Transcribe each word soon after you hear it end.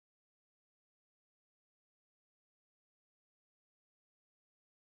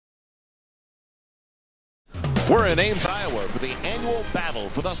We're in Ames, Iowa for the annual battle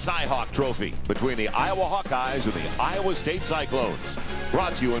for the Cy-Hawk Trophy between the Iowa Hawkeyes and the Iowa State Cyclones.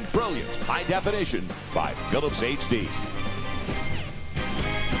 Brought to you in brilliant high definition by Philips HD.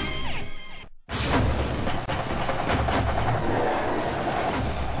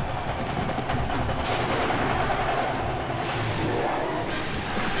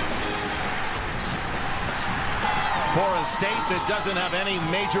 For a state that doesn't have any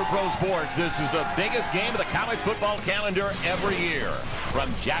major pro sports, this is the biggest game of the college football calendar every year.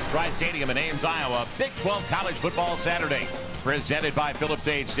 From Jack Trice Stadium in Ames, Iowa, Big 12 College Football Saturday. Presented by Philips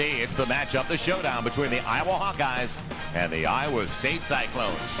HD, it's the matchup, the showdown between the Iowa Hawkeyes and the Iowa State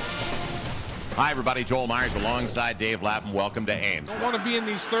Cyclones. Hi, everybody. Joel Myers alongside Dave Lapham. Welcome to Ames. Don't want to be in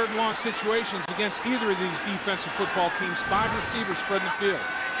these third and long situations against either of these defensive football teams. 5 receivers spreading the field.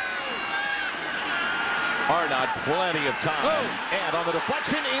 Arnott, plenty of time. And on the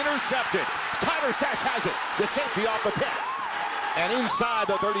deflection, intercepted. Tyler Sash has it. The safety off the pick. And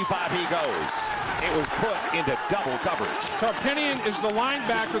inside the 35 he goes. It was put into double coverage. Tarpinian is the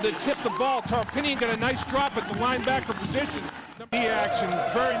linebacker that tipped the ball. Tarpinian got a nice drop at the linebacker position. Knee action,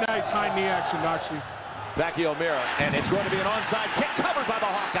 very nice high knee action, actually. Becky O'Meara, and it's going to be an onside kick covered by the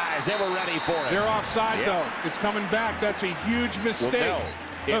Hawkeyes. They were ready for it. They're offside, though. It's coming back. That's a huge mistake.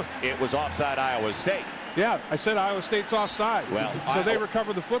 Well, no. It was offside Iowa State. Yeah, I said Iowa State's offside. Well, so they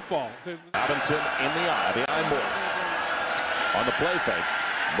recover the football. Robinson in the eye behind Morse. On the play fake,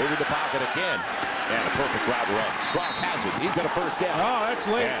 moving the pocket again. And a perfect route run. Strauss has it. He's got a first down. Oh,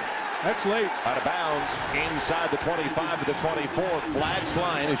 that's late. That's late. Out of bounds, inside the 25 to the 24. Flags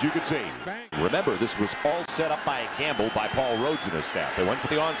flying, as you can see. Bang. Remember, this was all set up by Campbell, by Paul Rhodes and his staff. They went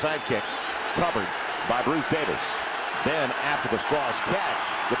for the onside kick, covered by Bruce Davis. Then, after the Strauss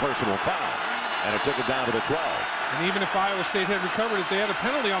catch, the personal foul. And it took it down to the 12. And even if Iowa State had recovered it, they had a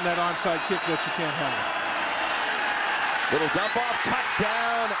penalty on that onside kick that you can't have. Little dump off,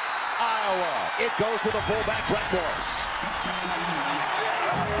 touchdown, Iowa. It goes to the fullback, Brett Morris.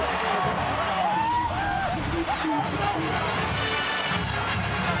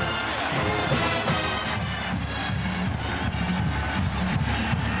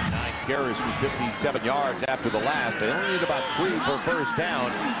 Carries for 57 yards after the last. They only need about 3 for first down.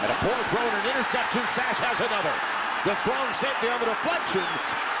 And a poor throw and an interception. Sash has another. The strong safety on the deflection.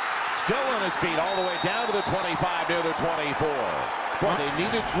 Still on his feet all the way down to the 25 near the 24. Well, they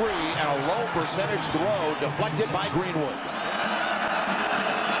needed 3 and a low percentage throw deflected by Greenwood.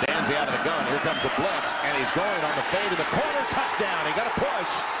 Stands out of the gun. Here comes the blitz. And he's going on the fade in the corner. Touchdown. He got a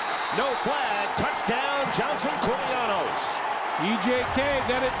push. No flag. Touchdown. Johnson Kulianos. EJK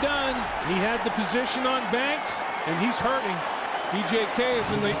got it done. He had the position on Banks, and he's hurting. EJK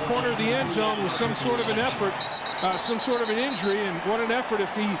is in the corner of the end zone with some sort of an effort, some sort of an injury, and what an effort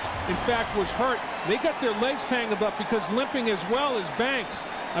if he, in fact, was hurt. They got their legs tangled up because limping as well as Banks.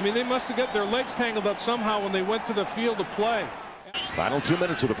 I mean, they must have got their legs tangled up somehow when they went to the field to play. Final 2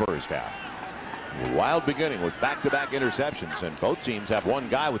 minutes of the first half. Wild beginning with back-to-back interceptions, and both teams have one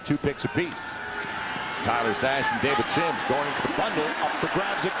guy with 2 picks apiece. Tyler Sash and David Sims going for the bundle. Up for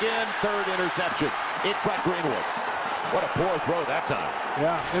grabs again. 3rd interception. It's Brett Greenwood. What a poor throw that time.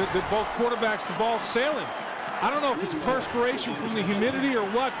 Yeah, both quarterbacks, the ball's sailing. I don't know if it's perspiration from the humidity or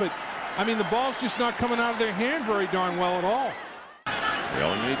what, but, I mean, the ball's just not coming out of their hand very darn well at all. They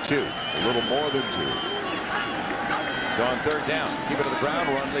only need 2. A little more than 2. So on 3rd down, keep it to the ground,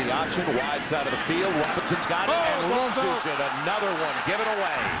 run the option, wide side of the field. Robinson's got it and loses it. Another one given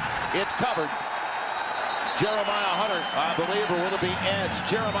away. It's covered. Jeremiah Hunter, I believe, or will it be Ed's?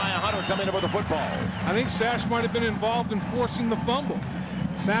 Jeremiah Hunter coming in with the football. I think Sash might have been involved in forcing the fumble.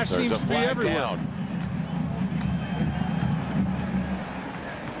 Sash seems to be everywhere. Down.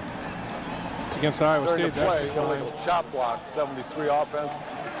 It's against Iowa State. That's the illegal chop block. 73 offense.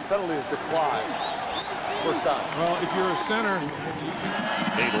 Penalty is declined. First down. Well, if you're a center,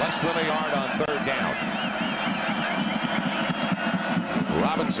 need less than a yard on 3rd down.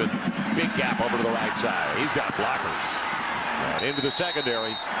 Robinson, big gap over to the right side. He's got blockers. And into the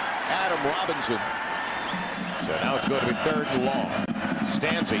secondary, Adam Robinson. So now it's going to be 3rd and long.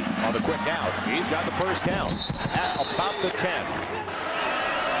 Stanzi on the quick out. He's got the first down at about the 10.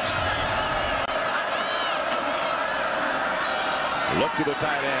 Look to the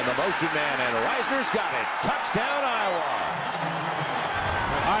tight end, the motion man, and Reisner's got it. Touchdown, Iowa.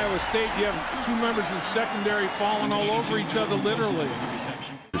 Iowa State, you have 2 members of the secondary falling all over each other, literally.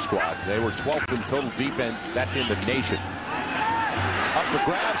 Squad. They were 12th in total defense. That's in the nation. Up for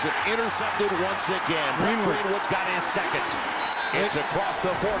grabs and intercepted once again. Greenwood's got his 2nd. It's across the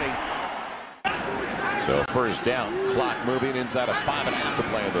 40. So first down. Clock moving inside of 5.5 to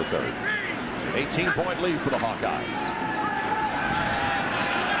play in the 3rd. 18-point lead for the Hawkeyes.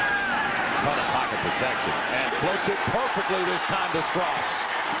 Ton of pocket protection and floats it perfectly this time to Strauss.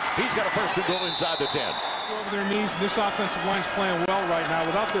 He's got a first and goal inside the 10. Over their knees. This offensive line's playing well right now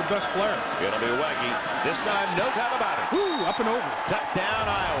without their best player. It'll be Weggy. This time, no doubt about it. Woo, up and over. Touchdown,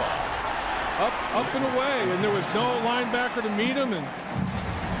 Iowa. Up and away, and there was no linebacker to meet him, and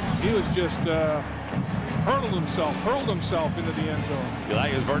he was just hurled himself into the end zone. You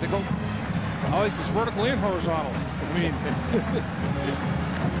like his vertical? I like his vertical and horizontal. I mean,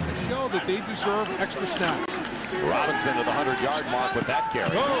 they show that they deserve extra snaps. Robinson to the 100-yard mark with that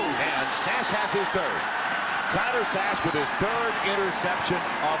carry. And Sash has his third. Tyler Sash with his third interception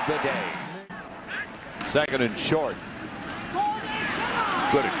of the day. Second and short.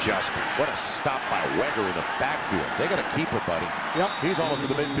 Good adjustment. What a stop by Weger in the backfield. They got to keep it, buddy. Yep. He's almost to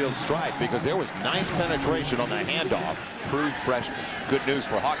the midfield stride because there was nice penetration on the handoff. True freshman. Good news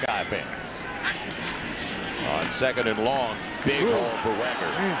for Hawkeye fans. On second and long, big hole for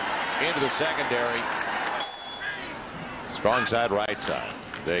Weger. Into the secondary. Strong side, right side.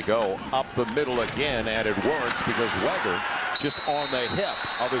 They go up the middle again, and it works because Weger just on the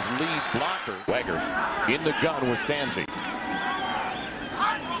hip of his lead blocker. Weger in the gun with Stanzi.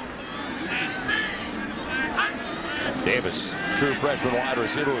 Davis, true freshman wide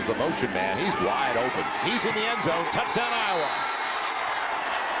receiver, was the motion man. He's wide open. He's in the end zone. Touchdown, Iowa.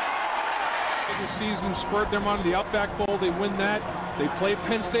 The season spurred them onto the Outback Bowl. They win that. They played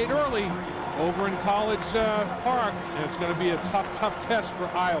Penn State early over in College Park, and it's going to be a tough test for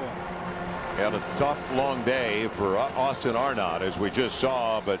Iowa. And a tough, long day for Austin Arnott, as we just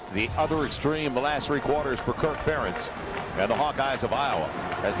saw, but the other extreme, the last 3 quarters for Kirk Ferentz and the Hawkeyes of Iowa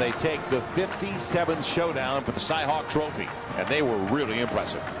as they take the 57th showdown for the Cy-Hawk Trophy, and they were really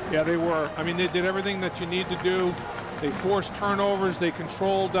impressive. Yeah, they were. I mean, they did everything that you need to do. They forced turnovers. They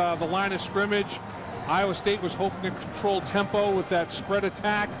controlled the line of scrimmage. Iowa State was hoping to control tempo with that spread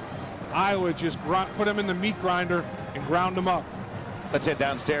attack. Iowa just put them in the meat grinder and ground them up. Let's head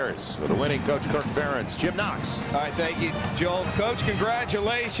downstairs with the winning coach, Kirk Ferentz. Jim Knox. All right, thank you, Joel. Coach,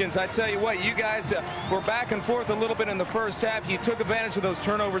 congratulations. I tell you what, you guys were back and forth a little bit in the first half. You took advantage of those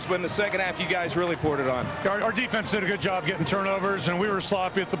turnovers, but in the second half, you guys really poured it on. Our defense did a good job getting turnovers, and we were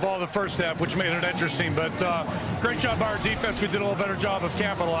sloppy at the ball the first half, which made it interesting. But great job by our defense. We did a little better job of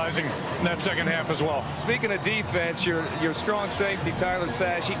capitalizing in that second half as well. Speaking of defense, your strong safety, Tyler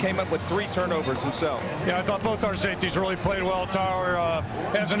Sash, he came up with 3 turnovers himself. Yeah, I thought both our safeties really played well. Tower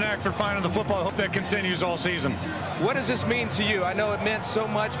has a knack for finding the football. I hope that continues all season. What does this mean to you? I know it meant so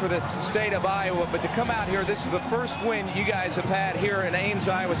much for the state of Iowa, but to come out here, this is the first win you guys have had here in Ames,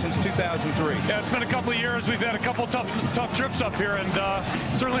 Iowa since 2003. Yeah, it's been a couple of years. We've had a couple tough trips up here, and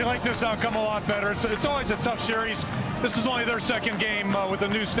certainly like this outcome a lot better. It's always a tough series. This is only their second game with a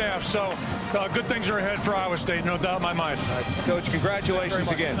new staff, so good things are ahead for Iowa State, no doubt in my mind. Right, Coach, congratulations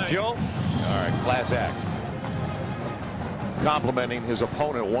again. Joel? All right, class act. Complimenting his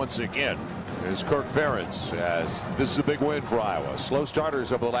opponent once again is Kirk Ferentz, as this is a big win for Iowa. Slow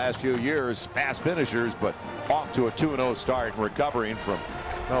starters over the last few years, fast finishers, but off to a 2-0 start and recovering from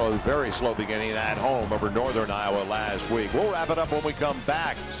a very slow beginning at home over Northern Iowa last week. We'll wrap it up when we come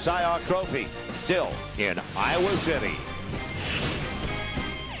back. Cy-Hawk Trophy still in Iowa City.